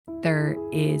There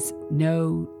is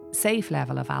no safe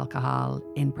level of alcohol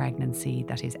in pregnancy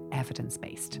that is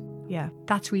evidence-based. Yeah.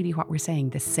 That's really what we're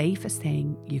saying. The safest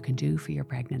thing you can do for your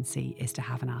pregnancy is to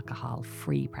have an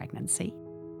alcohol-free pregnancy.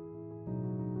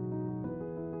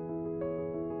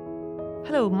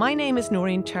 Hello, my name is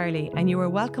Noreen Charlie, and you are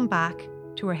welcome back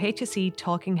to our HSE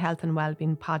Talking Health and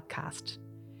Wellbeing podcast.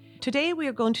 Today we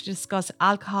are going to discuss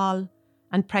alcohol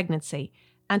and pregnancy.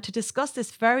 And to discuss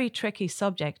this very tricky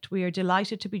subject, we are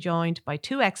delighted to be joined by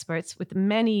two experts with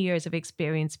many years of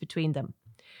experience between them.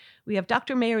 We have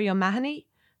Dr. Mary O'Mahony,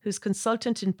 who's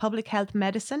consultant in public health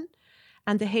medicine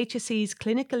and the HSE's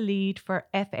clinical lead for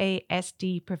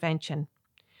FASD prevention.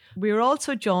 We are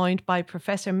also joined by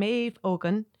Professor Maeve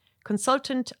Ogan,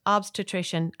 consultant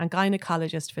obstetrician and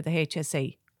gynecologist for the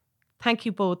HSE. Thank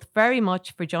you both very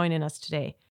much for joining us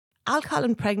today. Alcohol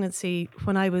and pregnancy,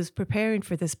 when I was preparing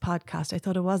for this podcast, I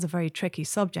thought it was a very tricky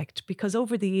subject because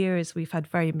over the years we've had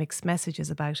very mixed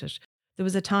messages about it. There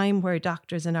was a time where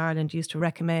doctors in Ireland used to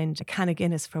recommend a can of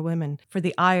Guinness for women for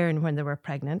the iron when they were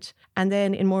pregnant. And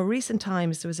then in more recent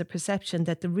times, there was a perception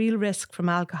that the real risk from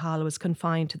alcohol was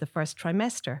confined to the first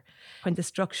trimester, when the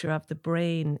structure of the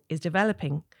brain is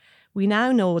developing. We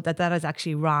now know that that is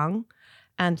actually wrong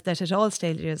and that at all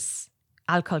stages,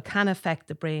 alcohol can affect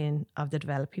the brain of the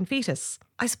developing fetus.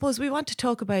 I suppose we want to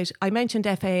talk about, I mentioned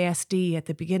FASD at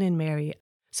the beginning, Mary.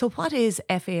 So what is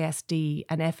FASD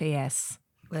and FAS?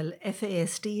 Well,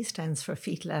 FASD stands for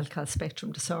fetal alcohol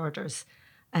spectrum disorders,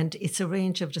 and it's a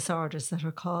range of disorders that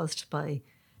are caused by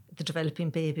the developing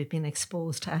baby being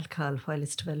exposed to alcohol while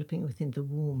it's developing within the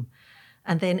womb.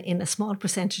 And then in a small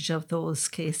percentage of those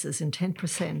cases, in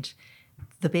 10%,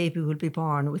 the baby will be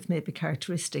born with maybe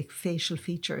characteristic facial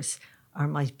features or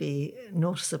might be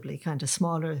noticeably kind of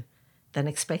smaller than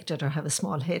expected or have a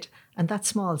small head. And that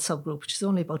small subgroup, which is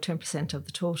only about 10% of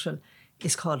the total,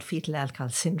 is called fetal alcohol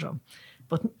syndrome.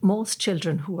 But most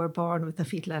children who are born with a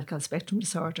fetal alcohol spectrum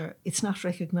disorder, it's not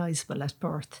recognisable at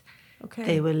birth. Okay.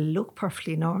 They will look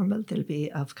perfectly normal. They'll be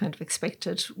of kind of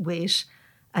expected weight.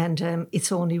 And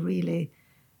it's only really,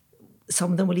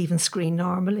 some of them will even screen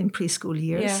normal in preschool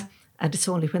years. Yeah. And it's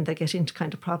only when they get into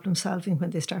kind of problem solving,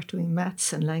 when they start doing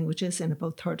maths and languages in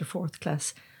about third or fourth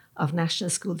class of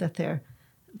national school, that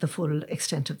the full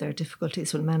extent of their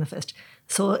difficulties will manifest.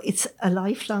 So it's a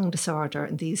lifelong disorder,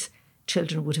 and these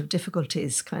children would have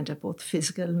difficulties kind of both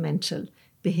physical, mental,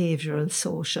 behavioural,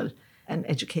 social and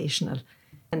educational.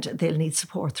 And they'll need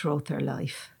support throughout their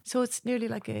life. So it's nearly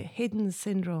like a hidden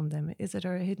syndrome then, is it?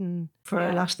 Or a hidden... For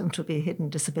a lot of them to be a hidden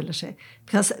disability.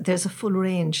 Because there's a full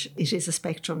range. It is a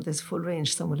spectrum. There's a full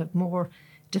range. Some will have more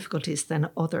difficulties than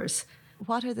others.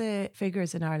 What are the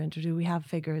figures in Ireland? Or do we have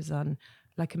figures on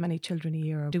like how many children a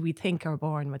year do we think are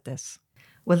born with this?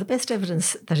 Well, the best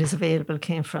evidence that is available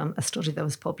came from a study that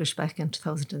was published back in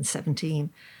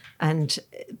 2017. And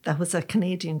that was a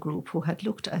Canadian group who had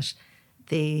looked at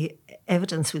the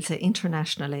evidence, we'll say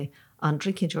internationally, on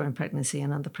drinking during pregnancy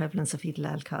and on the prevalence of fetal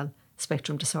alcohol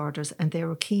spectrum disorders. And they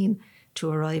were keen to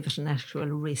arrive at an actual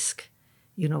risk.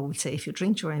 You know, we'll say if you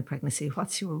drink during pregnancy,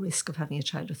 what's your risk of having a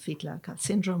child with fetal alcohol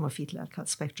syndrome or fetal alcohol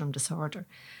spectrum disorder?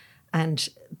 And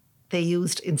they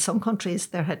used, in some countries,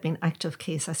 there had been active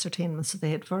case ascertainment, so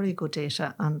they had very good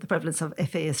data on the prevalence of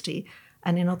FASD.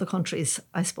 And in other countries,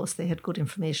 I suppose they had good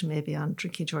information maybe on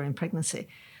drinking during pregnancy.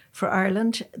 For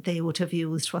Ireland, they would have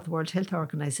used what the World Health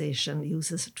Organization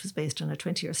uses. It was based on a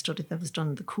 20-year study that was done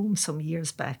in the Coombe some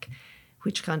years back,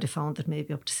 which kind of found that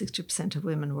maybe up to 60% of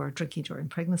women were drinking during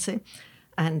pregnancy.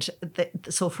 And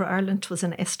so for Ireland, it was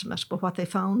an estimate. But what they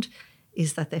found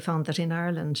is that they found that in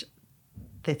Ireland,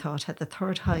 they thought had the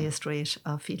third highest rate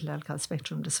of fetal alcohol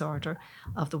spectrum disorder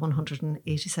of the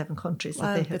 187 countries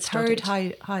that they had studied. The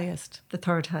third highest. The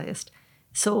third highest.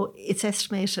 So it's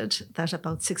estimated that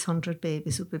about 600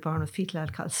 babies would be born with fetal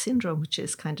alcohol syndrome, which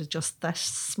is kind of just that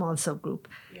small subgroup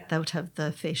that would have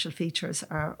the facial features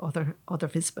or other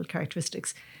visible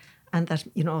characteristics. And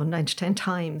that, 9 to 10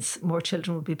 times more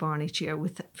children would be born each year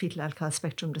with fetal alcohol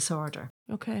spectrum disorder.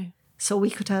 Okay. So we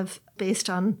could have, based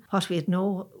on what we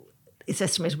know, it's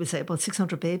estimated, we say, about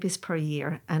 600 babies per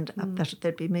year, and that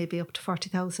there'd be maybe up to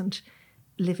 40,000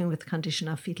 living with the condition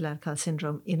of fetal alcohol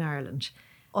syndrome in Ireland.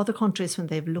 Other countries, when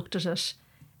they've looked at it,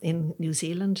 in New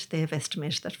Zealand, they have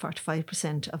estimated that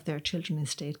 45% of their children in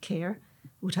state care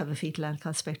would have a fetal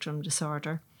alcohol spectrum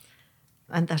disorder.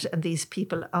 And these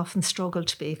people often struggle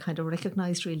to be kind of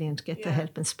recognised really and to get the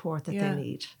help and support that they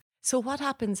need. So what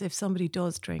happens if somebody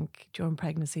does drink during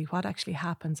pregnancy? What actually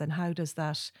happens and how does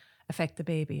that affect the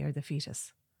baby or the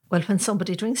fetus? Well, when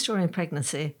somebody drinks during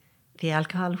pregnancy, the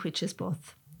alcohol, which is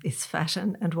both, it's fat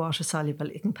and water soluble,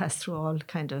 it can pass through all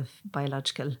kind of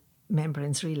biological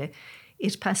membranes really.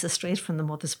 It passes straight from the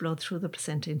mother's blood through the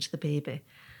placenta into the baby.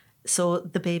 So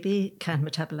the baby can't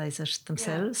metabolize it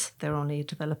themselves. They're only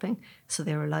developing. So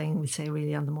they're relying, we say,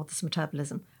 really on the mother's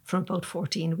metabolism. From about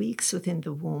 14 weeks within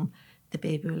the womb, the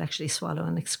baby will actually swallow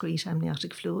and excrete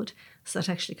amniotic fluid. So that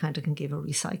actually kind of can give a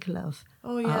recycle of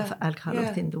alcohol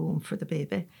within the womb for the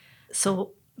baby.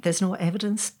 So there's no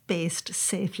evidence-based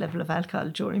safe level of alcohol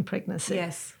during pregnancy.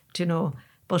 Yes. Do you know?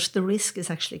 But the risk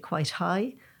is actually quite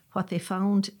high. What they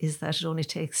found is that it only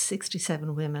takes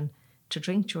 67 women to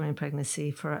drink during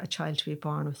pregnancy for a child to be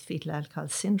born with fetal alcohol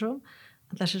syndrome,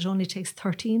 and that it only takes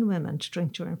 13 women to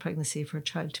drink during pregnancy for a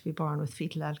child to be born with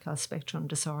fetal alcohol spectrum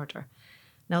disorder.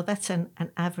 Now, that's an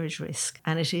average risk,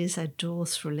 and it is a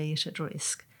dose-related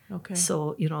risk. Okay.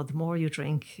 So, the more you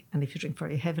drink, and if you drink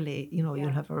very heavily, you'll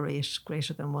have a rate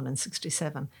greater than 1 in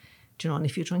 67. And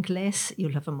if you drink less,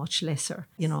 you'll have a much lesser,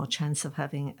 chance of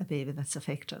having a baby that's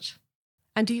affected.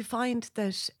 And do you find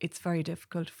that it's very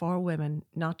difficult for women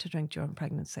not to drink during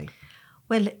pregnancy?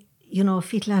 Well,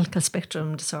 fetal alcohol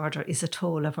spectrum disorder is a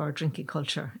toll of our drinking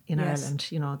culture in Ireland.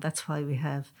 That's why we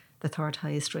have the third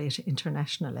highest rate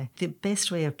internationally. The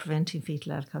best way of preventing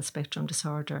fetal alcohol spectrum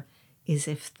disorder is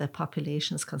if the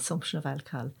population's consumption of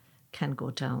alcohol can go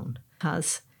down.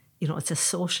 Because, it's a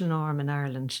social norm in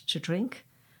Ireland to drink,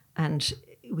 and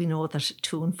we know that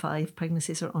 2 in 5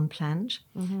 pregnancies are unplanned.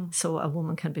 Mm-hmm. So a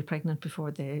woman can be pregnant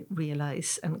before they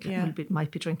realise, and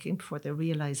might be drinking before they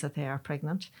realise that they are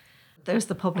pregnant. There's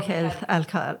the Public Health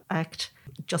Alcohol Act.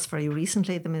 Just very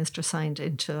recently, the Minister signed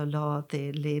into law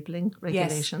the labelling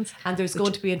regulations. Yes. And there's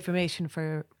going to be information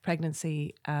for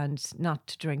pregnancy and not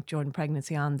to drink during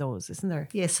pregnancy on those, isn't there?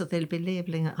 Yes, so there'll be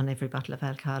labelling on every bottle of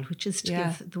alcohol, which is to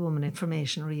give the woman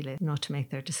information, really, not to make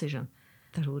their decision.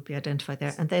 That would be identified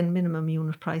there. And then minimum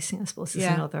unit pricing, I suppose, is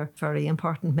another very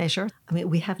important measure. I mean,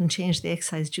 we haven't changed the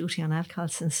excise duty on alcohol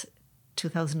since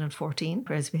 2014,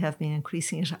 whereas we have been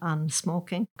increasing it on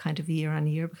smoking kind of year on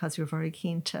year because we're very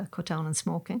keen to cut down on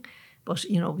smoking. But,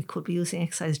 we could be using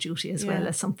excise duty as well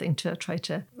as something to try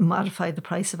to modify the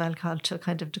price of alcohol to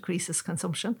kind of decrease its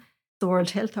consumption. The World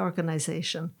Health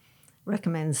Organization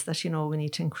recommends that, we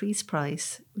need to increase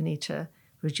price, we need to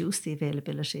reduce the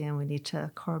availability, and we need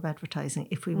to curb advertising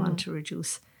if we want to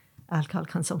reduce alcohol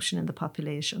consumption in the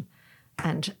population.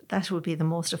 And that would be the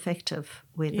most effective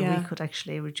way that we could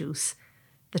actually reduce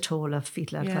the toll of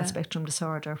fetal alcohol spectrum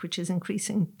disorder, which is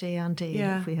increasing day on day.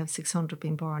 If we have 600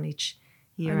 being born each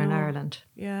year in Ireland.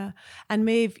 Yeah. And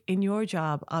Maeve, in your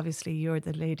job, obviously you're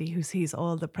the lady who sees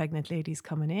all the pregnant ladies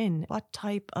coming in. What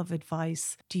type of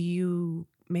advice do you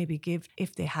maybe give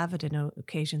if they have it on an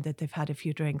occasion that they've had a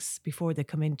few drinks before they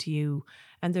come into you,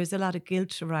 and there's a lot of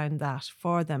guilt around that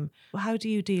for them? How do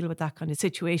you deal with that kind of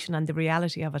situation and the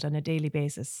reality of it on a daily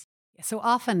basis? So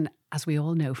often, as we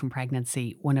all know from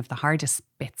pregnancy, one of the hardest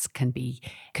bits can be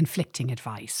conflicting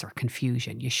advice or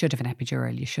confusion. You should have an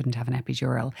epidural, you shouldn't have an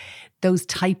epidural. Those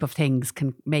type of things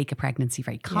can make a pregnancy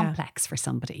very complex for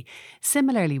somebody.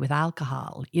 Similarly with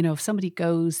alcohol, if somebody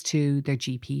goes to their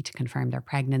GP to confirm their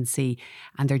pregnancy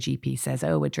and their GP says,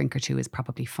 a drink or two is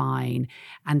probably fine,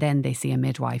 and then they see a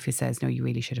midwife who says, no, you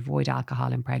really should avoid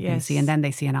alcohol in pregnancy, and then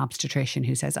they see an obstetrician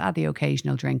who says, the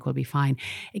occasional drink will be fine.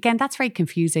 Again, that's very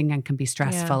confusing and can be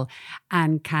stressful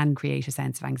and can create a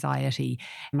sense of anxiety.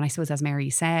 And I suppose, as Mary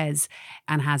says,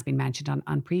 and has been mentioned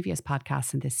on previous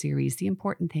podcasts in this series, the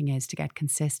important thing is to get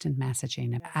consistent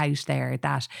messaging out there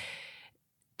that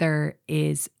there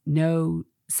is no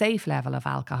safe level of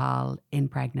alcohol in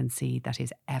pregnancy that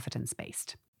is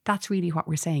evidence-based. That's really what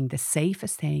we're saying. The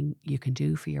safest thing you can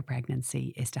do for your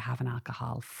pregnancy is to have an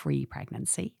alcohol-free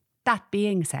pregnancy. That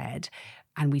being said,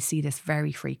 and we see this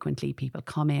very frequently, people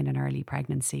come in early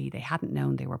pregnancy, they hadn't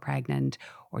known they were pregnant,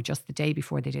 or just the day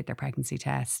before they did their pregnancy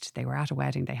test, they were at a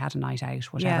wedding, they had a night out,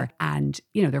 whatever. And,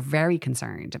 they're very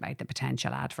concerned about the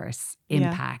potential adverse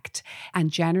impact.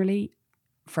 And generally,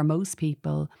 for most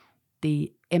people,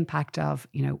 the impact of,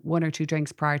 1 or 2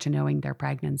 drinks prior to knowing their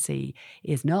pregnancy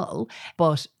is null.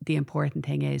 But the important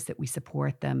thing is that we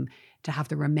support them to have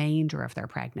the remainder of their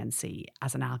pregnancy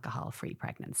as an alcohol-free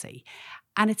pregnancy.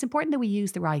 And it's important that we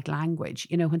use the right language.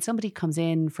 When somebody comes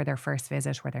in for their first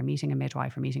visit where they're meeting a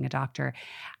midwife or meeting a doctor,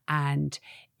 and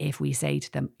if we say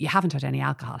to them, you haven't had any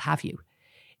alcohol, have you?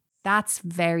 That's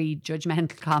very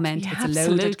judgmental comment. It's a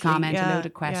loaded comment, a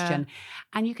loaded question.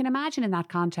 And you can imagine in that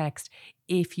context,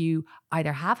 if you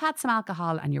either have had some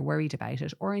alcohol and you're worried about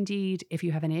it, or indeed if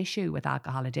you have an issue with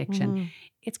alcohol addiction,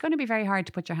 it's going to be very hard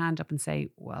to put your hand up and say,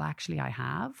 well, actually I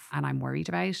have, and I'm worried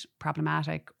about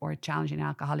problematic or challenging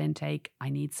alcohol intake. I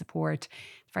need support.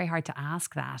 It's very hard to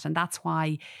ask that. And that's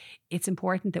why it's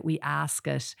important that we ask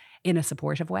it in a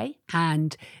supportive way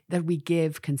and that we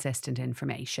give consistent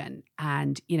information.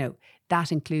 And,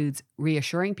 that includes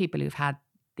reassuring people who've had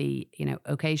the,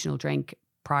 occasional drink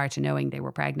prior to knowing they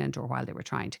were pregnant or while they were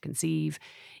trying to conceive,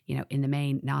 in the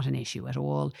main, not an issue at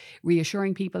all.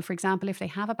 Reassuring people, for example, if they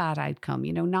have a bad outcome,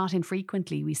 not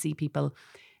infrequently we see people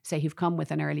say who've come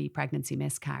with an early pregnancy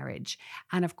miscarriage.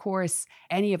 And of course,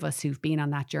 any of us who've been on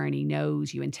that journey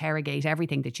knows you interrogate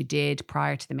everything that you did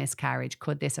prior to the miscarriage.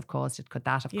 Could this have caused it? Could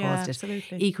that have caused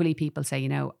absolutely. it? Equally, people say,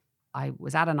 I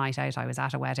was at a night out, I was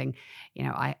at a wedding,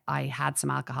 I had some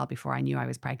alcohol before I knew I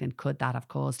was pregnant. Could that have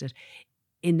caused it?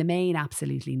 In the main,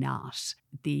 absolutely not.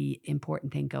 The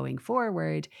important thing going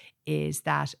forward is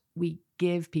that we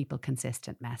give people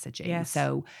consistent messaging. Yes.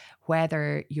 So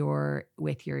whether you're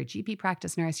with your GP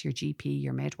practice nurse, your GP,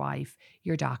 your midwife,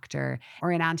 your doctor,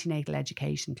 or in antenatal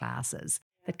education classes,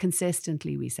 that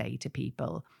consistently we say to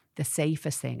people, the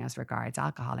safest thing as regards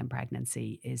alcohol in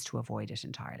pregnancy is to avoid it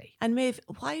entirely. And Maeve,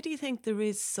 why do you think there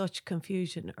is such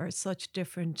confusion or such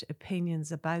different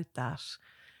opinions about that,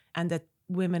 and that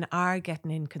women are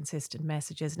getting inconsistent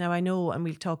messages? Now, I know, and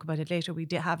we'll talk about it later, we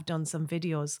have done some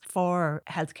videos for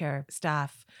healthcare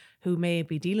staff who may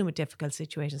be dealing with difficult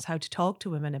situations, how to talk to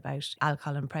women about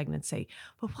alcohol and pregnancy.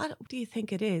 But what do you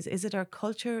think it is? Is it our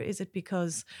culture? Is it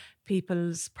because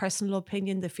people's personal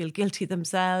opinion, they feel guilty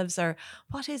themselves? Or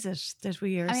what is it that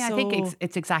we are I think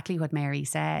it's exactly what Mary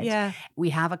said. Yeah.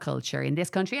 We have a culture in this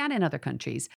country and in other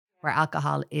countries where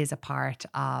alcohol is a part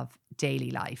of daily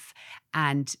life.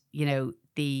 And,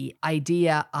 the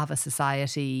idea of a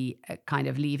society kind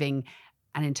of leaving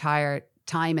an entire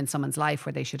time in someone's life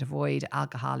where they should avoid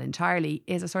alcohol entirely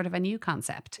is a sort of a new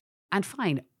concept. And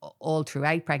fine, all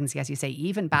throughout pregnancy, as you say,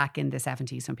 even back in the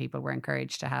 70s when people were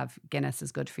encouraged to have Guinness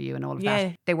is good for you and all of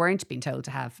that, they weren't being told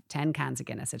to have 10 cans of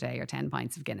Guinness a day or 10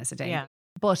 pints of Guinness a day. Yeah.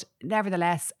 But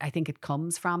nevertheless, I think it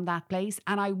comes from that place.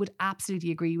 And I would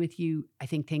absolutely agree with you. I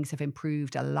think things have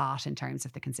improved a lot in terms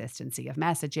of the consistency of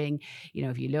messaging.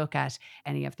 If you look at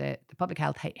any of the public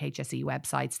health HSE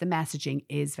websites, the messaging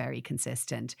is very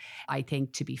consistent. I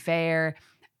think, to be fair,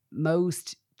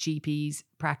 most GPs,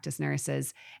 practice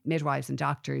nurses, midwives and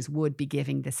doctors would be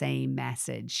giving the same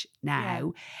message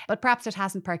now. But perhaps it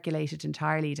hasn't percolated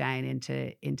entirely down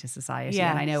into society. Yeah,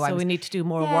 and I know we need to do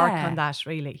more work on that,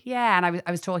 really. Yeah, and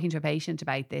I was talking to a patient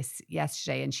about this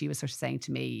yesterday, and she was sort of saying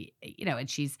to me, and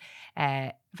she's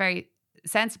a very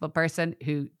sensible person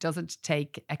who doesn't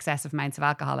take excessive amounts of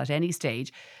alcohol at any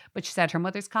stage. But she said her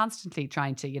mother's constantly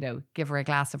trying to, give her a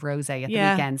glass of rosé at the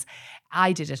weekends.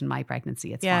 I did it in my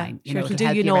pregnancy. It's fine. Sure, it'll it'll do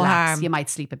help you no relax. harm. You might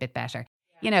sleep a bit better.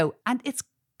 And it's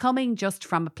coming just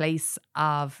from a place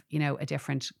of, a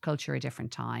different culture, a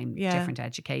different time, different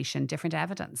education, different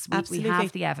evidence. We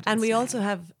have the evidence. And we now. also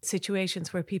have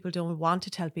situations where people don't want to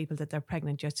tell people that they're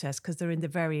pregnant just because they're in the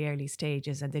very early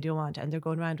stages and they don't want, and they're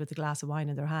going around with a glass of wine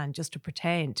in their hand just to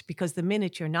pretend, because the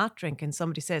minute you're not drinking,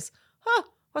 somebody says,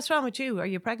 what's wrong with you? Are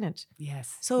you pregnant?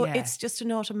 Yes. So it's just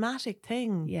an automatic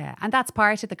thing. Yeah. And that's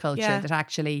part of the culture that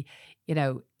actually,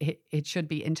 it should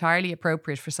be entirely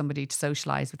appropriate for somebody to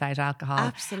socialise without alcohol.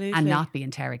 Absolutely. And not be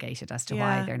interrogated as to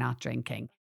why they're not drinking.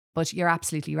 But you're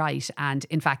absolutely right. And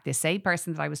in fact, this same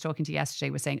person that I was talking to yesterday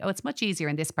was saying, it's much easier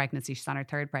in this pregnancy. She's on her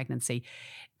third pregnancy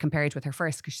compared with her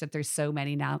first, because she said there's so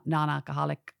many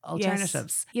non-alcoholic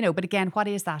alternatives. But again, what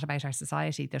is that about our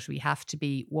society, that we have to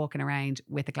be walking around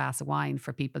with a glass of wine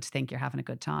for people to think you're having a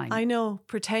good time? I know,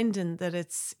 pretending that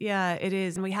it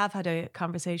is. And we have had a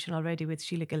conversation already with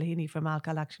Sheila Gilheeney from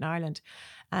Alcohol Action Ireland.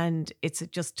 And it's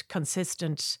just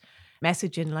consistent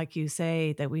messaging, like you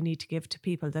say, that we need to give to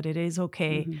people, that it is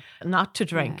okay not to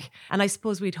drink. Yeah. And I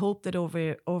suppose we'd hope that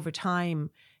over time,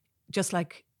 just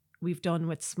like we've done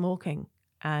with smoking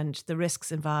and the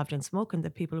risks involved in smoking,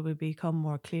 that people will become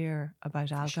more clear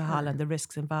about alcohol and the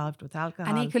risks involved with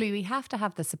alcohol. And equally, we have to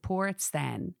have the supports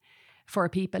then for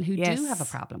people who do have a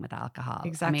problem with alcohol.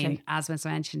 Exactly. I mean, as was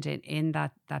mentioned in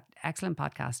that excellent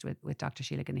podcast with Dr.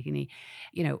 Sheila Gilheeney,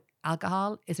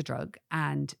 alcohol is a drug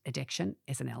and addiction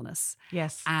is an illness.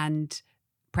 Yes. And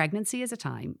pregnancy is a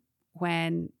time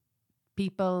when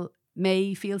people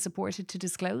may feel supported to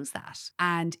disclose that.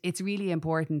 And it's really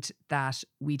important that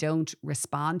we don't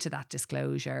respond to that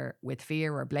disclosure with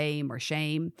fear or blame or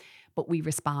shame, but we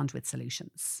respond with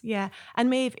solutions. Yeah. And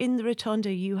Maeve, in the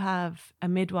Rotunda, you have a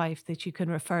midwife that you can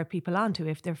refer people on to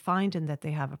if they're finding that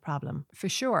they have a problem. For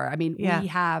sure. I mean, Yeah. we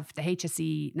have the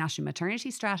HSE National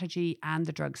Maternity Strategy, and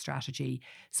the drug strategy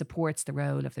supports the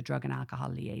role of the drug and alcohol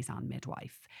liaison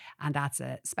midwife. And that's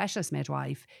a specialist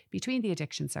midwife between the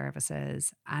addiction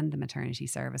services and the maternity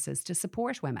services to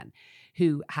support women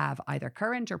who have either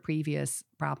current or previous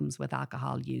problems with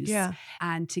alcohol use, Yeah.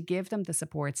 and to give them the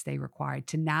supports they require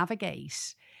to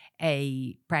navigate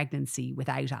a pregnancy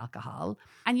without alcohol.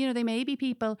 And, you know, they may be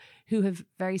people who have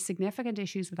very significant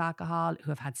issues with alcohol, who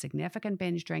have had significant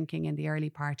binge drinking in the early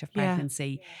part of Yeah.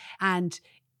 pregnancy. And,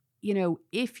 you know,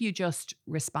 if you just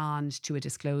respond to a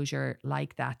disclosure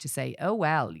like that to say, oh,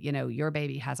 well, you know, your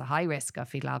baby has a high risk of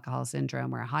fetal alcohol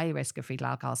syndrome or a high risk of fetal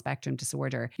alcohol spectrum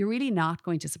disorder, you're really not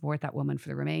going to support that woman for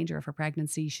the remainder of her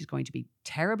pregnancy. She's going to be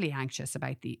terribly anxious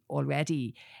about the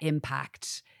already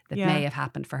impact that Yeah. may have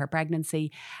happened for her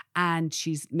pregnancy. And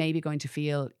she's maybe going to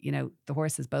feel, you know, the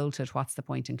horse has bolted. What's the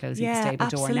point in closing the stable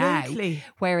door now? Absolutely.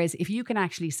 Whereas if you can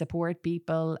actually support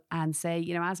people and say,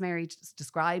 you know, as Mary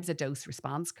describes, a dose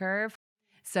response curve.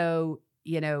 So,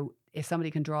 you know, if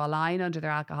somebody can draw a line under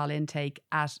their alcohol intake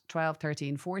at 12,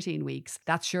 13, 14 weeks,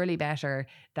 that's surely better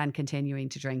than continuing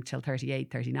to drink till 38,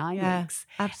 39 Yeah, weeks.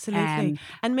 absolutely.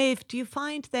 And Maeve, do you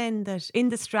find then that in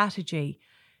the strategy,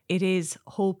 it is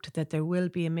hoped that there will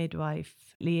be a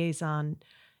midwife liaison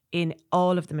in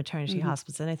all of the maternity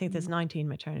hospitals? And I think there's 19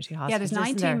 maternity hospitals. Yeah, there's isn't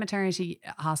 19 there? maternity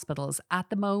hospitals. At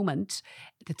the moment,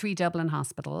 the 3 Dublin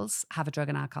hospitals have a drug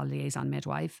and alcohol liaison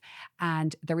midwife,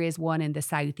 and there is one in the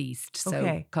southeast, so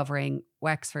Okay. covering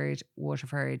Wexford,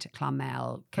 Waterford,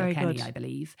 Clonmel, Very Kilkenny, good. I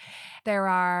believe. There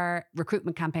are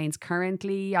recruitment campaigns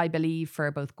currently, I believe, for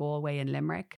both Galway and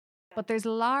Limerick. But there's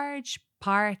large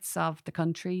parts of the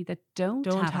country that don't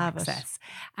have it. access.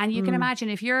 And you can imagine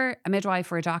if you're a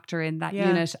midwife or a doctor in that Yeah.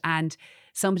 unit and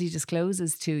somebody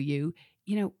discloses to you,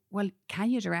 you know, well, can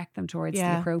you direct them towards the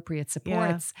Yeah. appropriate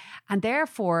supports? And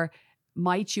therefore,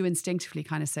 might you instinctively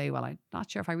kind of say, well, I'm not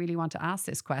sure if I really want to ask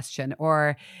this question,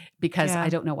 or because Yeah. I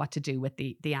don't know what to do with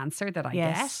the answer that I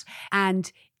Yes. get.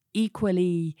 And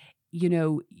equally, you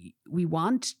know, we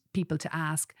want people to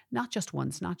ask, not just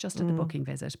once, not just at the booking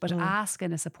visit, but ask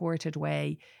in a supported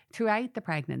way throughout the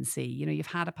pregnancy. You know, you've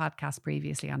had a podcast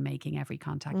previously on making every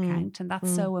contact count, and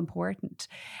that's so important.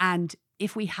 And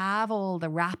if we have all the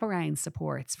wraparound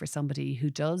supports for somebody who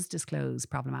does disclose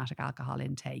problematic alcohol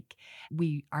intake,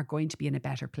 we are going to be in a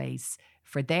better place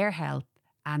for their health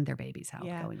and their baby's health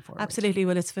going forward. Absolutely.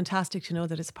 Well, it's fantastic to know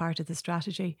that it's part of the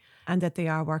strategy and that they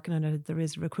are working on it. There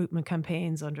is recruitment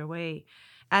campaigns underway.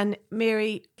 And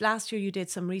Mary, last year you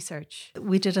did some research.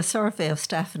 We did a survey of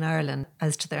staff in Ireland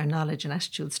as to their knowledge and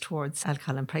attitudes towards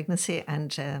alcohol and pregnancy,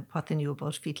 and what they knew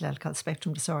about fetal alcohol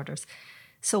spectrum disorders.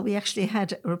 So we actually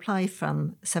had a reply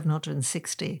from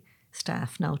 760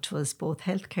 staff. Now it was both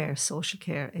healthcare, social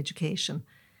care, education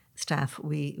staff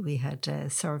we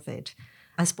had surveyed.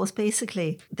 I suppose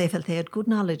basically they felt they had good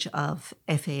knowledge of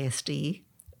FASD,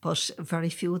 but very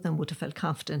few of them would have felt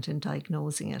confident in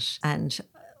diagnosing it. And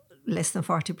less than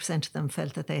 40% of them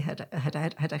felt that they had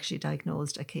actually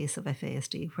diagnosed a case of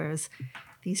FASD, whereas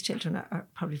these children are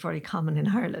probably very common in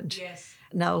Ireland. Yes.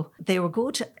 Now, they were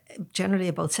good, generally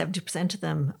about 70% of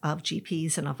them, of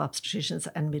GPs and of obstetricians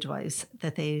and midwives,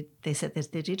 that they said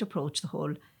that they did approach the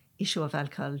whole issue of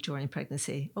alcohol during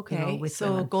pregnancy. Okay, you know, with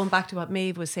so women. going back to what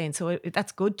Maeve was saying, so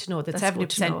that's good to know that That's good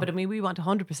to 70%, know. but I mean, we want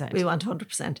 100%. We want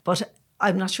 100%. But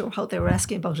I'm not sure how they were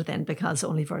asking about it then, because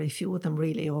only very few of them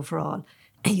really overall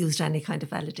used any kind of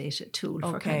validated tool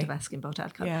for kind Okay. of asking about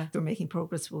alcohol. Yeah. We're making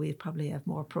progress, but we probably have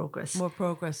more progress. More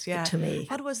progress, yeah. To me.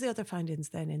 What was the other findings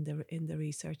then in the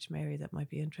research, Mary, that might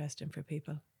be interesting for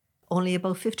people? Only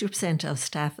about 50% of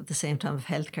staff at the same time, of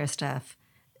healthcare staff,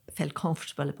 felt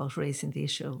comfortable about raising the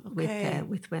issue Okay.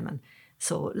 with women.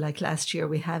 So like last year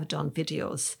we have done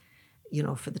videos, you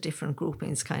know, for the different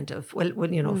groupings kind of, well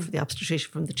you know, for the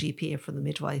obstetrician, from the GP or from the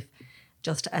midwife,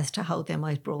 just as to how they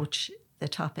might broach the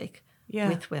topic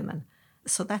with women.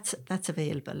 So that's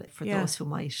available for those who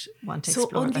might want to So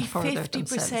explore only that further 50%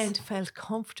 themselves. felt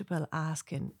comfortable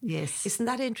asking. Yes. Isn't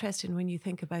that interesting when you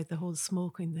think about the whole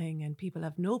smoking thing, and people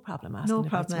have no problem asking No about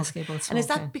problem smoking? asking about And is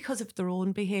smoking. that because of their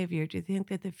own behaviour? Do you think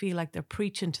that they feel like they're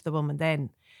preaching to the woman then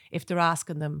if they're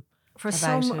asking them For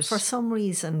about some it? for some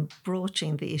reason,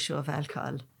 broaching the issue of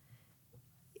alcohol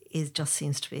just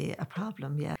seems to be a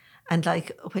problem, yeah. And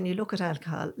like when you look at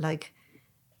alcohol, like,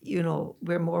 you know,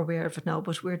 we're more aware of it now,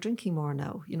 but we're drinking more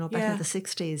now. You know, back Yeah. in the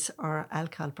 60s, our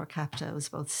alcohol per capita was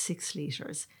about 6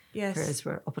 litres. Yes. Whereas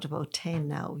we're up at about 10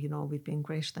 now. You know, we've been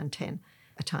greater than 10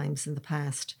 at times in the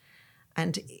past.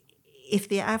 And if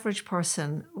the average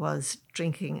person was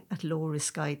drinking at low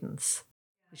risk guidance,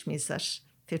 which means that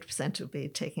 50% would be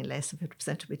taking less and 50%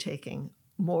 would be taking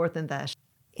more than that.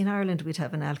 In Ireland, we'd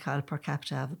have an alcohol per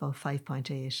capita of about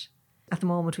 5.8. At the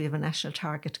moment, we have a national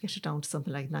target to get it down to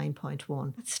something like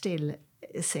 9.1. That still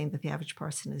is saying that the average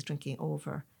person is drinking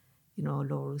over,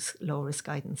 low risk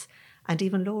guidance. And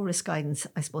even low risk guidance,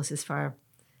 I suppose, is for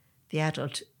the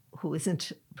adult who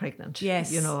isn't pregnant.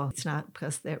 Yes. It's not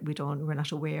because we're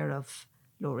not aware of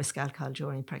low risk alcohol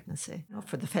during pregnancy,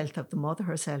 for the health of the mother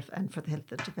herself and for the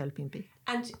health of the developing baby.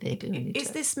 And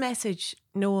is this message,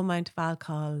 no amount of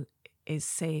alcohol is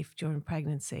safe during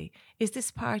pregnancy, is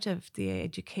this part of the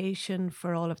education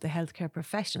for all of the healthcare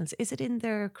professionals? Is it in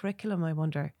their curriculum, I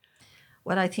wonder?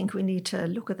 Well, I think we need to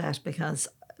look at that because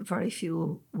very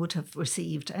few would have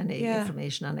received any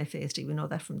information on FASD. We know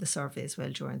that from the survey as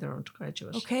well during their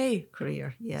undergraduate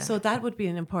career. Yeah. So that would be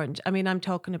an important, I'm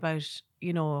talking about,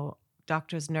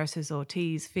 doctors, nurses,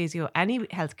 OTs, physio, any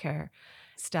healthcare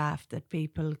staff that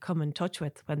people come in touch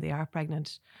with when they are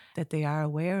pregnant, that they are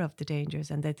aware of the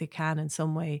dangers and that they can in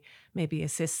some way maybe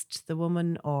assist the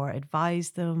woman or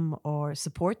advise them or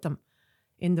support them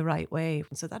in the right way.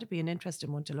 So that'd be an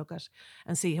interesting one to look at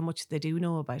and see how much they do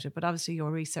know about it. But obviously your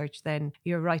research then,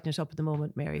 you're writing it up at the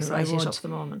moment, Mary.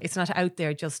 It's not out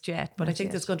there just yet, but I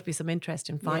think there's going to be some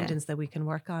interesting findings that we can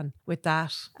work on with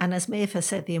that. And as Maeve has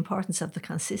said, the importance of the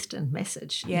consistent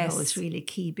message is really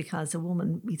key, because a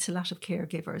woman meets a lot of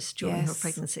caregivers during her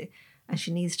pregnancy and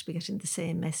she needs to be getting the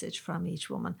same message from each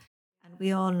woman. And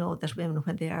we all know that women,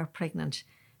 when they are pregnant,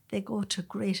 they go to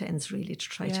great ends really to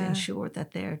try to ensure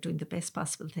that they're doing the best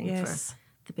possible thing for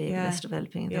the baby that's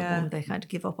developing in their womb. They kind of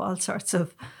give up all sorts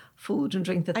of food and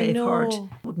drink that they've heard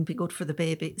wouldn't be good for the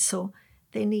baby. So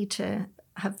they need to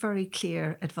have very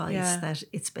clear advice that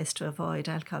it's best to avoid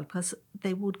alcohol, because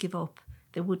they would give up,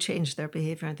 they would change their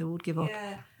behaviour and they would give up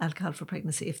alcohol for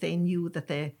pregnancy if they knew that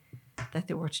they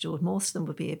were to do it. Most of them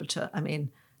would be able to.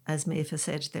 As Maeve has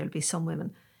said, there'll be some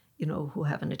women who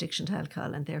have an addiction to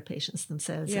alcohol and they're patients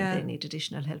themselves and they need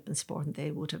additional help and support and they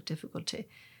would have difficulty,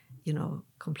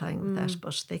 complying with that.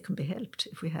 But they can be helped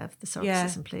if we have the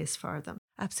services in place for them.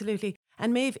 Absolutely.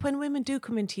 And Maeve, when women do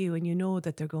come into you and you know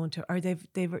that they're going to, or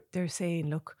they're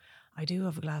saying, look, I do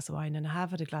have a glass of wine and I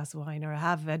have had a glass of wine, or I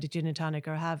have had a gin and tonic,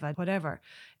 or I have had whatever.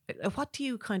 What do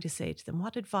you kind of say to them?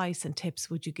 What advice and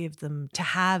tips would you give them to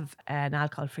have an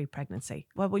alcohol-free pregnancy?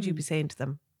 What would you be saying to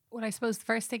them? Well, I suppose the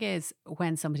first thing is,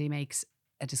 when somebody makes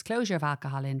a disclosure of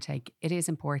alcohol intake, it is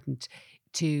important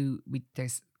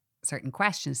there's certain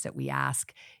questions that we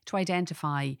ask to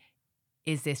identify,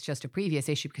 is this just a previous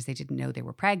issue because they didn't know they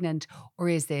were pregnant, or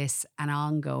is this an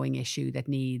ongoing issue that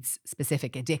needs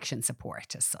specific addiction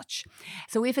support as such?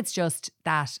 So if it's just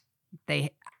that they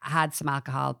had some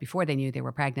alcohol before they knew they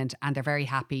were pregnant and they're very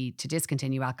happy to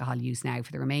discontinue alcohol use now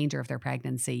for the remainder of their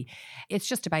pregnancy, it's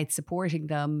just about supporting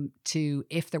them to,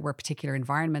 if there were particular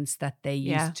environments that they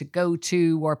used to go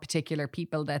to, or particular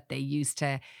people that they used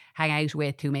to hang out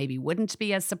with who maybe wouldn't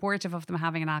be as supportive of them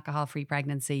having an alcohol-free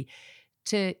pregnancy,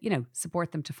 to,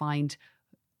 support them to find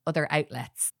other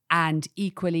outlets. And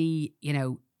equally,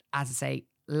 as I say,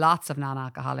 lots of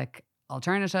non-alcoholic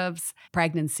alternatives.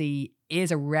 Pregnancy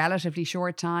is a relatively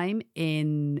short time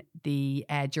in the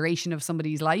duration of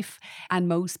somebody's life, and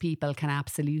most people can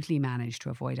absolutely manage to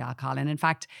avoid alcohol. And in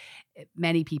fact,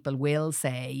 many people will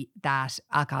say that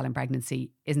alcohol in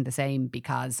pregnancy isn't the same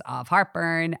because of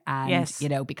heartburn and,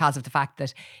 because of the fact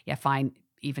that, fine,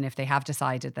 even if they have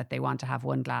decided that they want to have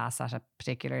one glass at a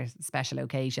particular special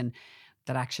occasion,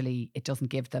 that actually it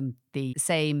doesn't give them the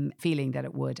same feeling that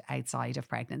it would outside of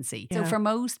pregnancy. So for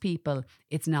most people,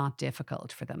 it's not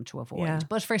difficult for them to avoid.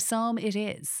 But for some, it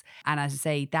is. And as I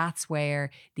say, that's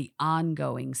where the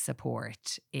ongoing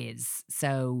support is.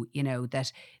 So,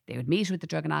 that they would meet with the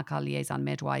drug and alcohol liaison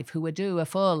midwife, who would do a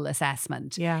full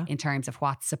assessment in terms of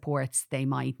what supports they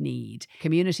might need.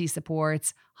 Community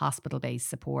supports, hospital-based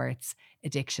supports,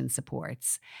 addiction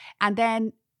supports. And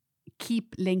then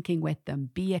keep linking with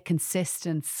them. Be a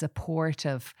consistent,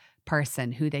 supportive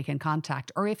person who they can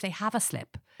contact, or if they have a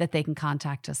slip, that they can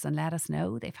contact us and let us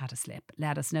know they've had a slip.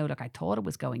 Let us know, look, I thought it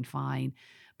was going fine,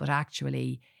 but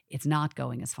actually it's not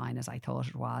going as fine as I thought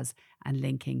it was, and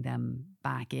linking them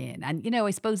back in. And,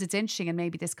 I suppose it's interesting, and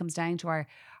maybe this comes down to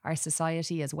our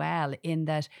society as well, in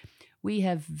that we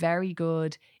have very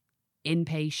good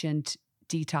inpatient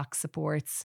detox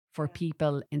supports for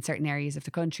people in certain areas of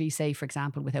the country, say, for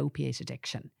example, with opiate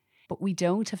addiction. But we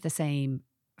don't have the same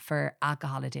for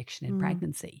alcohol addiction in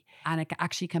pregnancy. And it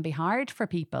actually can be hard for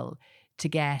people to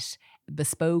get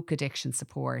bespoke addiction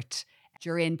support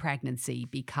during pregnancy,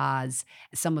 because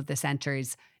some of the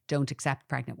centres don't accept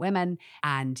pregnant women.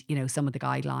 And, you know, some of the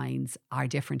guidelines are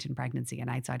different in pregnancy and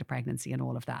outside of pregnancy and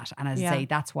all of that. And as I say,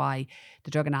 that's why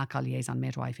the drug and alcohol liaison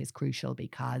midwife is crucial,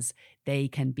 because they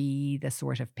can be the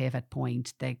sort of pivot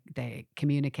point, the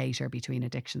communicator between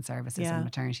addiction services and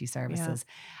maternity services,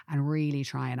 and really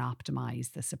try and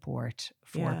optimize the support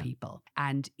for people.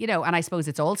 And, you know, and I suppose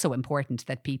it's also important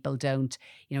that people don't,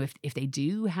 you know, if they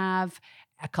do have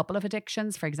a couple of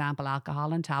addictions, for example,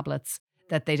 alcohol and tablets,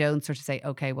 that they don't sort of say,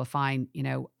 okay, well, fine, you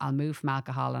know, I'll move from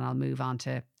alcohol and I'll move on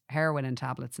to heroin and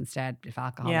tablets instead if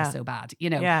alcohol is so bad, you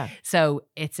know. So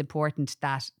it's important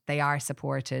that they are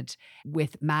supported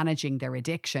with managing their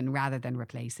addiction rather than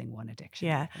replacing one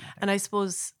addiction. And I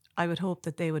suppose I would hope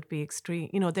that they would be extreme,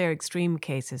 you know, they're extreme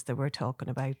cases that we're talking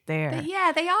about there.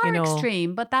 They are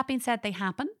extreme, but that being said, they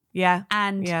happen.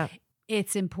 And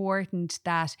it's important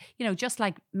that, you know, just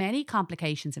like many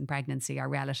complications in pregnancy are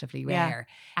relatively rare,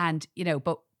 and, you know,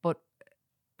 but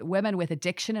women with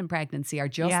addiction in pregnancy are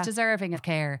just deserving of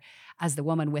care as the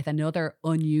woman with another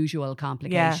unusual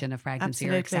complication of pregnancy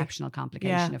or exceptional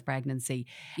complication of pregnancy.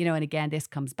 You know, and again, this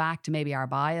comes back to maybe our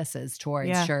biases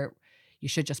towards, sure, you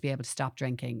should just be able to stop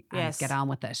drinking and get on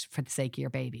with it for the sake of your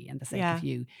baby and the sake of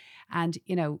you. And,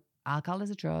 you know, alcohol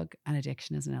is a drug and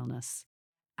addiction is an illness.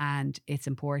 And it's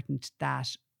important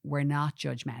that we're not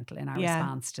judgmental in our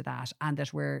response to that, and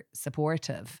that we're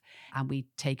supportive and we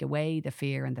take away the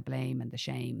fear and the blame and the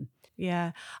shame.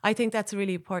 Yeah, I think that's a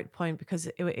really important point, because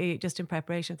just in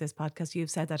preparation for this podcast, you've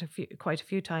said that quite a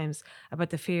few times about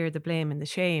the fear, the blame and the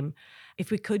shame. If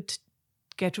we could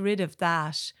get rid of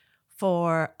that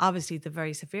for obviously the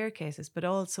very severe cases, but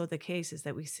also the cases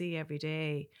that we see every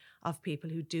day of people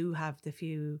who do have the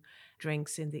few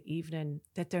drinks in the evening,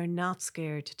 that they're not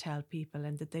scared to tell people,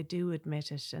 and that they do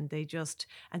admit it, and they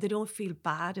don't feel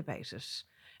bad about it,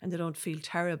 and they don't feel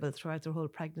terrible throughout their whole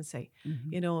pregnancy,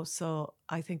 you know. So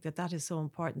I think that is so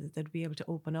important, that they'd be able to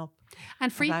open up.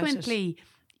 And frequently,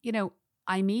 you know,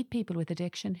 I meet people with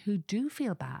addiction who do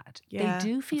feel bad. They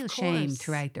do feel shame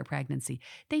throughout their pregnancy.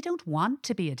 They don't want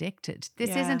to be addicted.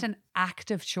 This isn't an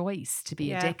active choice to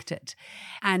be addicted.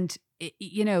 And,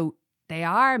 you know, they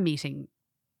are meeting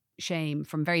shame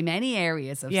from very many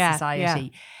areas of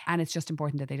society. And it's just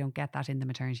important that they don't get that in the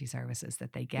maternity services,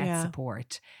 that they get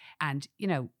support. And, you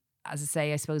know, as I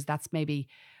say, I suppose that's maybe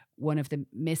one of the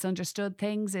misunderstood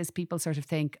things, is people sort of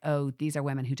think, oh, these are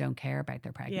women who don't care about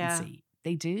their pregnancy.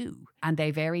 They do. And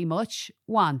they very much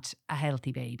want a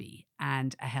healthy baby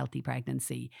and a healthy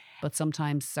pregnancy. But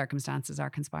sometimes circumstances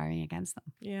are conspiring against them.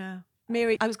 Yeah.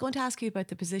 Mary, I was going to ask you about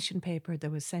the position paper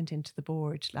that was sent into the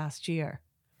board last year.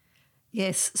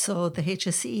 Yes, so the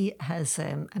HSE has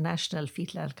a National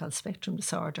Fetal Alcohol Spectrum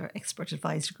Disorder Expert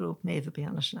Advisory Group. Maeve will be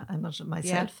on it, I'm on it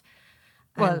myself.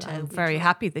 Well, I'm very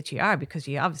happy that you are, because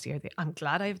you obviously are. I'm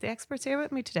glad I have the experts here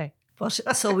with me today.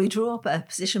 But so we drew up a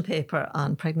position paper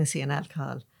on pregnancy and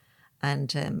alcohol,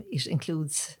 and it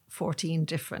includes 14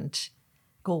 different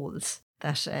goals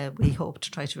that we hope to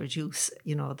try to reduce,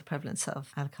 you know, the prevalence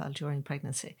of alcohol during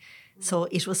pregnancy. So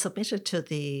it was submitted to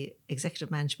the executive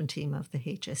management team of the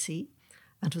HSE,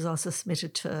 and was also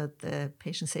submitted to the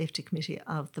Patient Safety Committee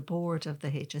of the board of the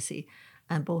HSE,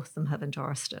 and both of them have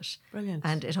endorsed it. Brilliant.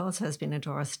 And it also has been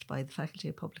endorsed by the Faculty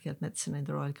of Public Health Medicine in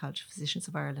the Royal College of Physicians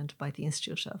of Ireland, by the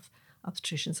Institute of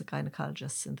Obstetricians and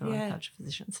Gynecologists in the Royal College of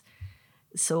Physicians.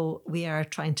 So we are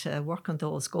trying to work on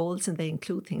those goals, and they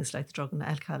include things like the drug and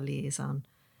alcohol liaison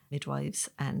midwives,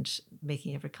 and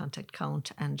making every contact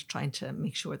count, and trying to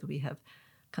make sure that we have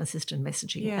consistent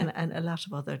messaging, and a lot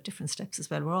of other different steps as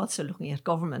well. We're also looking at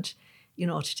government, you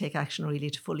know, to take action really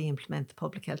to fully implement the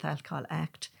Public Health Alcohol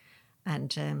Act,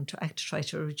 and to try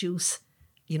to reduce,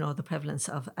 you know, the prevalence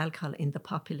of alcohol in the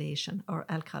population, or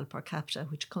alcohol per capita,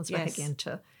 which comes back again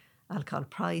to alcohol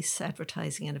price,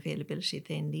 advertising and availability.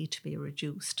 They need to be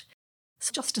reduced.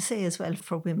 So just to say as well,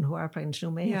 for women who are pregnant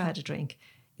who may have had a drink,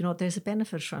 you know, there's a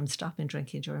benefit from stopping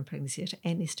drinking during pregnancy at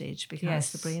any stage,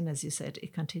 because the brain, as you said,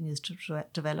 it continues to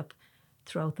develop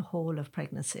throughout the whole of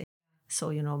pregnancy. So,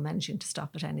 you know, managing to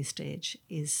stop at any stage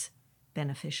is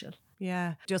beneficial.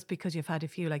 Yeah, just because you've had a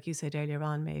few, like you said earlier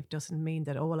on, Maeve, doesn't mean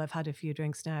that, oh, well, I've had a few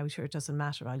drinks now, sure, it doesn't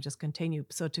matter, I'll just continue.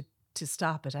 So to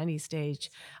stop at any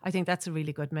stage, I think that's a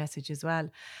really good message as well.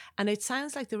 And it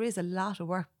sounds like there is a lot of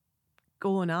work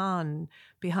going on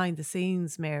behind the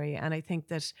scenes, Mary. And I think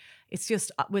that it's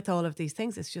just, with all of these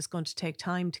things, it's just going to take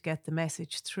time to get the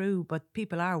message through. But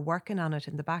people are working on it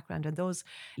in the background. And those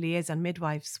liaison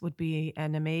midwives would be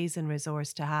an amazing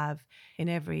resource to have in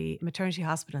every maternity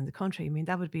hospital in the country. I mean,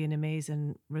 that would be an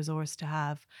amazing resource to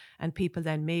have. And people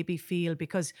then maybe feel,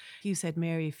 because you said,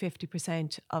 Mary,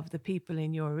 50% of the people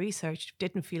in your research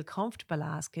didn't feel comfortable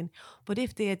asking. But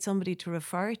if they had somebody to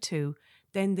refer to,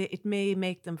 then it may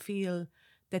make them feel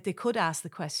that they could ask the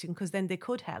question, because then they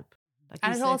could help. Like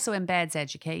and it also embeds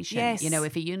education. Yes. You know,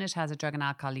 if a unit has a drug and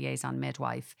alcohol liaison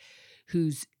midwife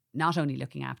who's not only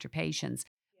looking after patients,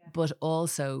 but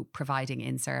also providing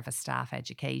in-service staff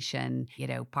education, you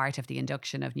know, part of the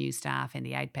induction of new staff in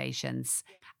the outpatients,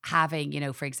 having, you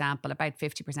know, for example, about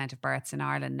 50% of births in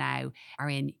Ireland now are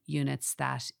in units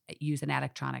that use an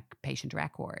electronic patient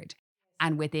record.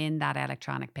 And within that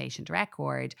electronic patient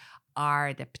record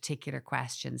are the particular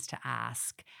questions to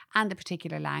ask and the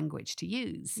particular language to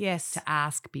use to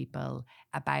ask people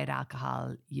about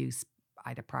alcohol use,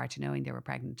 either prior to knowing they were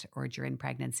pregnant or during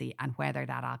pregnancy, and whether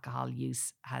that alcohol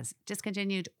use has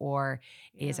discontinued or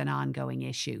is an ongoing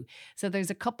issue. So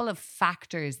there's a couple of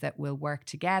factors that will work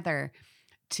together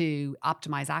to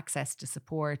optimize access to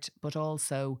support, but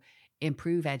also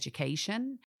improve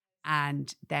education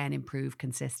and then improve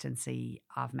consistency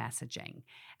of messaging.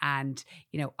 And,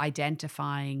 you know,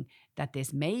 identifying that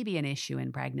this may be an issue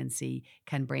in pregnancy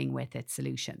can bring with it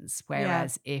solutions.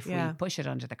 Whereas if we push it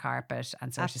under the carpet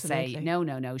and sort of say,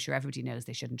 no, sure, everybody knows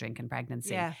they shouldn't drink in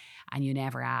pregnancy, and you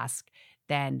never ask,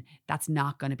 then that's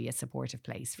not going to be a supportive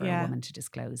place for a woman to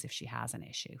disclose if she has an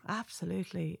issue.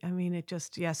 Absolutely. I mean, it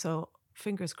just, so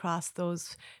fingers crossed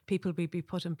those people will be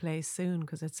put in place soon,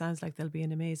 because it sounds like they'll be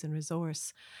an amazing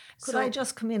resource. Could I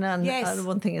just come in on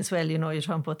one thing as well? You know, you're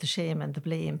talking about the shame and the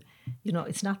blame. You know,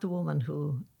 it's not the woman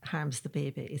who harms the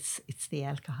baby, it's the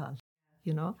alcohol,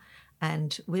 you know.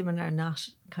 And women are not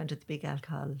kind of the big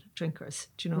alcohol drinkers,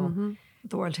 do you know.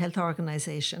 The World Health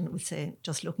Organization would say,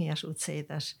 just looking at it, would say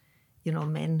that, you know,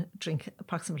 men drink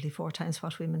approximately 4 times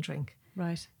what women drink.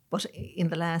 Right. But in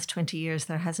the last 20 years,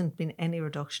 there hasn't been any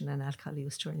reduction in alcohol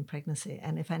use during pregnancy.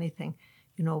 And if anything,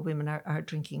 you know, women are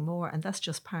drinking more. And that's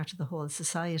just part of the whole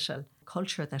societal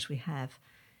culture that we have.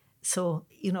 So,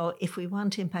 you know, if we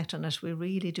want impact on it, we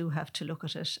really do have to look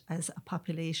at it as a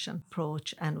population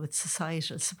approach and with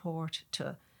societal support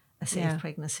to a safe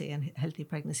pregnancy and healthy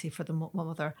pregnancy for the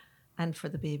mother and for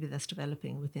the baby that's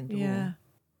developing within the womb.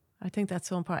 I think that's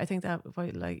so important. I think that,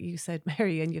 like you said,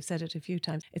 Mary, and you've said it a few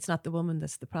times, it's not the woman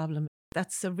that's the problem.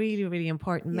 That's a really, really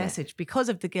important message because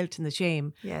of the guilt and the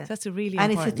shame. Yeah. So that's a really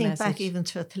important message. And if you think back even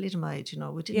to thalidomide, you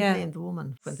know, we didn't blame the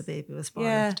woman when the baby was born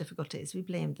with difficulties. We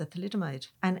blamed the thalidomide.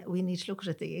 And we need to look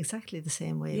at it exactly the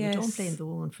same way. We don't blame the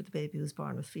woman for the baby who was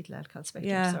born with fetal alcohol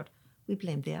spectrum disorder. We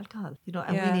blame the alcohol, you know,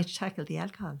 and we need to tackle the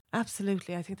alcohol.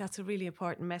 Absolutely. I think that's a really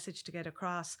important message to get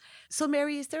across. So,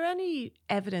 Mary, is there any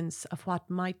evidence of what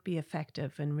might be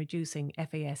effective in reducing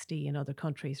FASD in other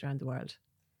countries around the world?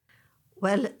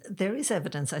 Well, there is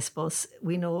evidence, I suppose.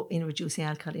 We know in reducing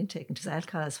alcohol intake, and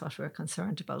alcohol is what we're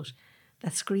concerned about,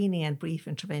 that screening and brief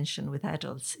intervention with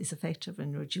adults is effective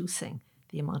in reducing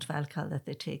the amount of alcohol that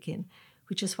they take in,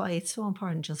 which is why it's so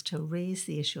important just to raise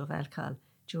the issue of alcohol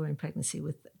during pregnancy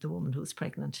with the woman who's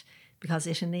pregnant, because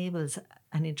it enables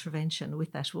an intervention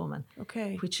with that woman,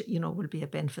 which, you know, will be a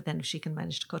benefit then if she can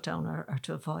manage to cut down or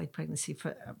to avoid pregnancy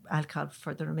for alcohol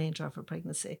for the remainder of her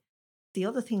pregnancy. The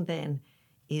other thing then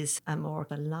is a more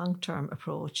of a long-term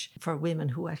approach for women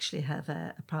who actually have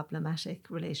a problematic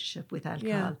relationship with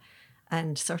alcohol.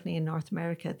 And certainly in North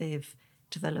America, they've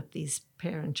developed these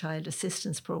parent-child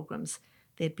assistance programs.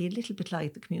 They'd be a little bit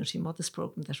like the Community Mothers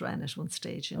program that ran at one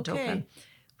stage in Dublin,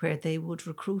 where they would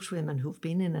recruit women who've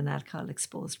been in an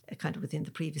alcohol-exposed kind of within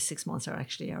the previous 6 months or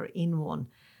actually are in one.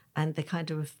 And they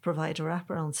kind of provide a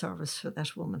wraparound service for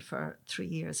that woman for 3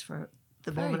 years for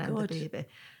the woman and the baby.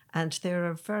 And there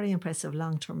are very impressive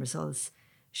long-term results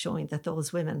showing that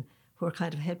those women who are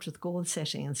kind of helped with goal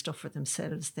setting and stuff for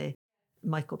themselves, they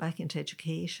might go back into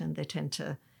education. They tend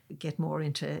to get more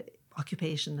into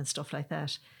occupation and stuff like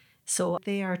that. So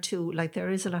they are too, like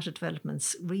there is a lot of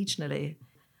developments regionally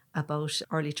about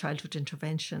early childhood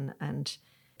intervention, and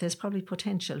there's probably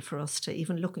potential for us to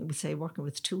even working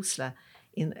with TUSLA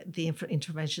in the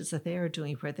interventions that they are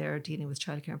doing where they're dealing with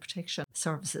childcare and protection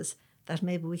services, that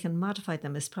maybe we can modify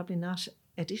them as probably not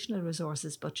additional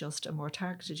resources, but just a more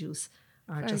targeted use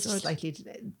or just a slightly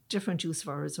different use of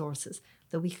our resources,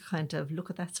 that we can kind of look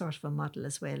at that sort of a model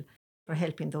as well for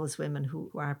helping those women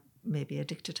who are maybe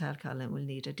addicted to alcohol and will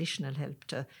need additional help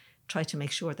to try to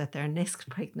make sure that their next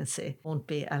pregnancy won't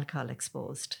be alcohol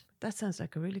exposed. That sounds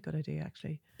like a really good idea,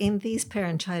 actually. In these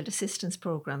parent-child assistance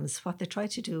programs, what they try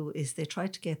to do is they try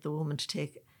to get the woman to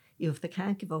take, if they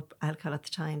can't give up alcohol at the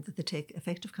time, that they take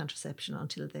effective contraception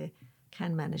until they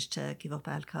can manage to give up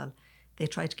alcohol. They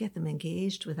try to get them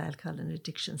engaged with alcohol and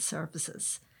addiction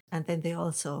services. And then they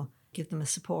also give them a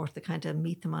support. They kind of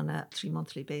meet them on a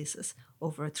 3-monthly basis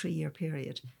over a 3-year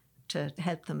period to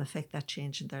help them affect that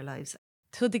change in their lives.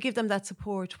 So they give them that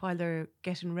support while they're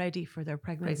getting ready for their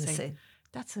pregnancy.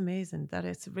 That's amazing. That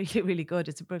is really, really good.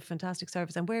 It's a fantastic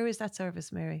service. And where is that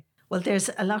service, Mary? Well, there's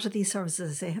a lot of these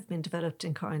services. They have been developed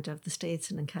in kind of the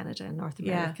States and in Canada and North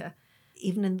America. Yeah.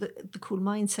 Even in the Cool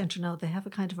Minds Centre now, they have a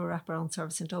kind of a wraparound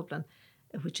service in Dublin,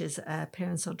 which is a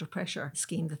Parents Under Pressure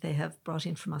scheme that they have brought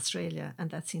in from Australia. And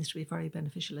that seems to be very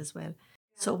beneficial as well.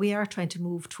 So we are trying to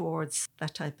move towards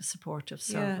that type of supportive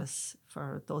service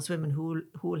for those women who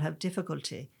will have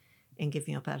difficulty in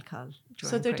giving up alcohol during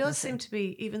So there pregnancy. does seem to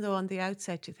be, even though on the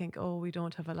outset you think, oh, we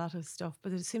don't have a lot of stuff,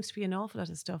 but there seems to be an awful lot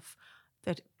of stuff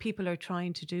that people are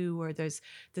trying to do, or there's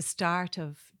the start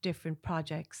of different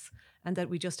projects, and that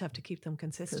we just have to keep them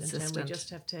consistent. And we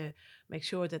just have to make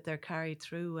sure that they're carried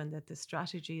through and that the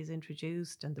strategy is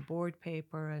introduced and the board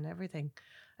paper and everything.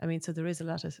 I mean, so there is a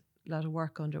lot of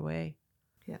work underway.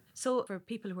 Yeah. So for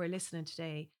people who are listening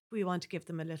today, we want to give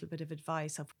them a little bit of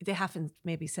advice of, they haven't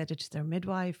maybe said it to their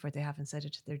midwife or they haven't said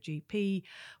it to their GP.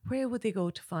 Where would they go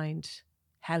to find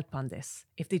help on this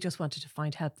if they just wanted to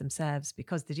find help themselves,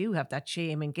 because they do have that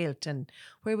shame and guilt? And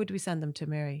where would we send them to,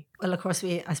 Mary? Well, of course,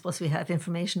 I suppose we have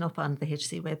information up on the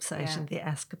HC website and the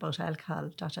Ask About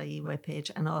Alcohol.ie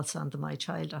webpage, and also on the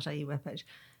mychild.ie webpage.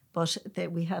 But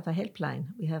we have a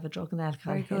helpline. We have a drug and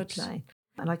alcohol helpline.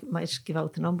 And I might give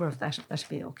out the number of that, if that'd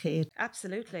be okay.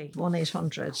 Absolutely.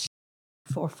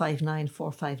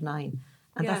 1-800-459-459.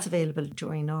 And that's available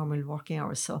during normal working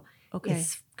hours. So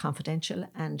it's confidential,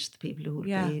 and the people who will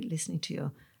be listening to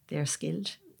you, they're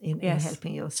skilled in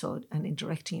helping you and in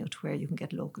directing you to where you can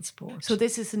get local support. So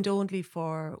this isn't only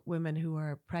for women who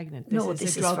are pregnant. This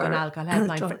is a drug and alcohol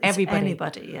helpline for everybody.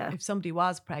 Anybody, yeah. If somebody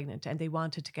was pregnant and they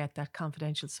wanted to get that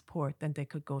confidential support, then they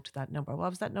could go to that number. What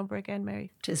was that number again,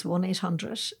 Mary? It is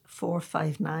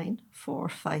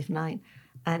 1-800-459-459.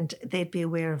 And they'd be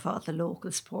aware of all the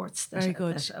local supports that a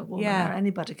woman or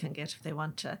anybody can get if they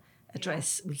want to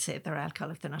address, we'll say, their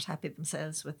alcohol, if they're not happy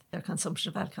themselves with their consumption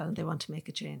of alcohol and they want to make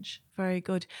a change. Very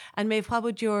good. And Maeve, what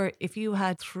would if you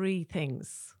had 3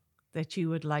 things that you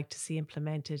would like to see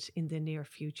implemented in the near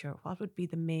future, what would be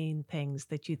the main things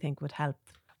that you think would help?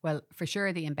 Well, for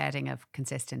sure, the embedding of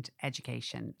consistent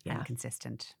education and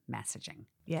consistent messaging.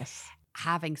 Yes.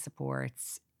 Having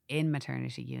supports in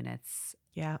maternity units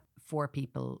for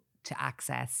people to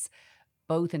access,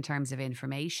 both in terms of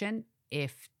information,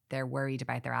 if they're worried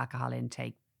about their alcohol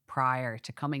intake prior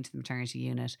to coming to the maternity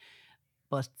unit,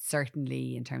 but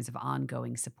certainly in terms of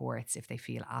ongoing supports if they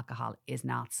feel alcohol is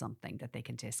not something that they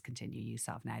can discontinue use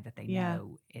of now that they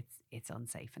know it's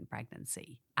unsafe in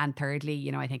pregnancy. And thirdly,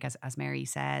 I think as Mary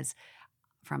says,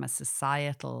 from a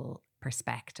societal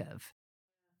perspective,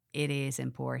 it is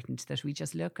important that we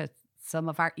just look at some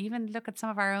of our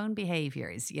own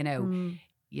behaviours.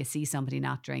 You see somebody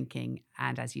not drinking,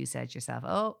 and as you said yourself,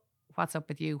 oh, what's up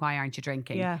with you? Why aren't you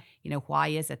drinking? Yeah. Why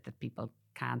is it that people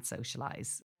can't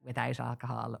socialise without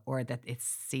alcohol, or that it's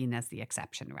seen as the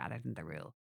exception rather than the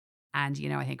rule? And,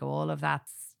 I think all of that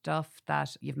stuff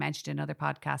that you've mentioned in other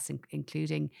podcasts,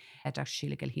 including Dr.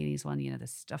 Sheila Gilheany's one, the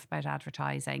stuff about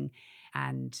advertising.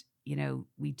 And,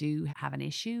 we do have an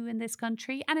issue in this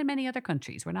country and in many other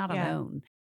countries. We're not alone.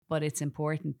 But it's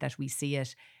important that we see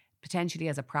it potentially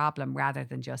as a problem rather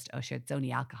than just, oh, sure, it's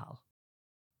only alcohol.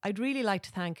 I'd really like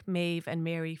to thank Maeve and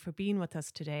Mary for being with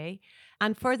us today.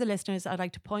 And for the listeners, I'd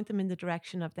like to point them in the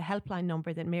direction of the helpline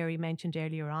number that Mary mentioned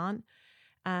earlier on.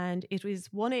 And it was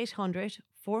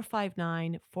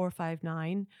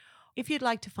 1-800-459-459. If you'd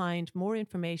like to find more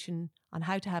information on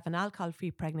how to have an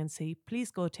alcohol-free pregnancy,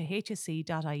 please go to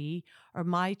hsc.ie or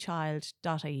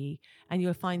mychild.ie, and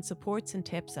you'll find supports and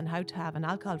tips on how to have an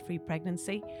alcohol-free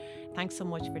pregnancy. Thanks so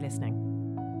much for listening.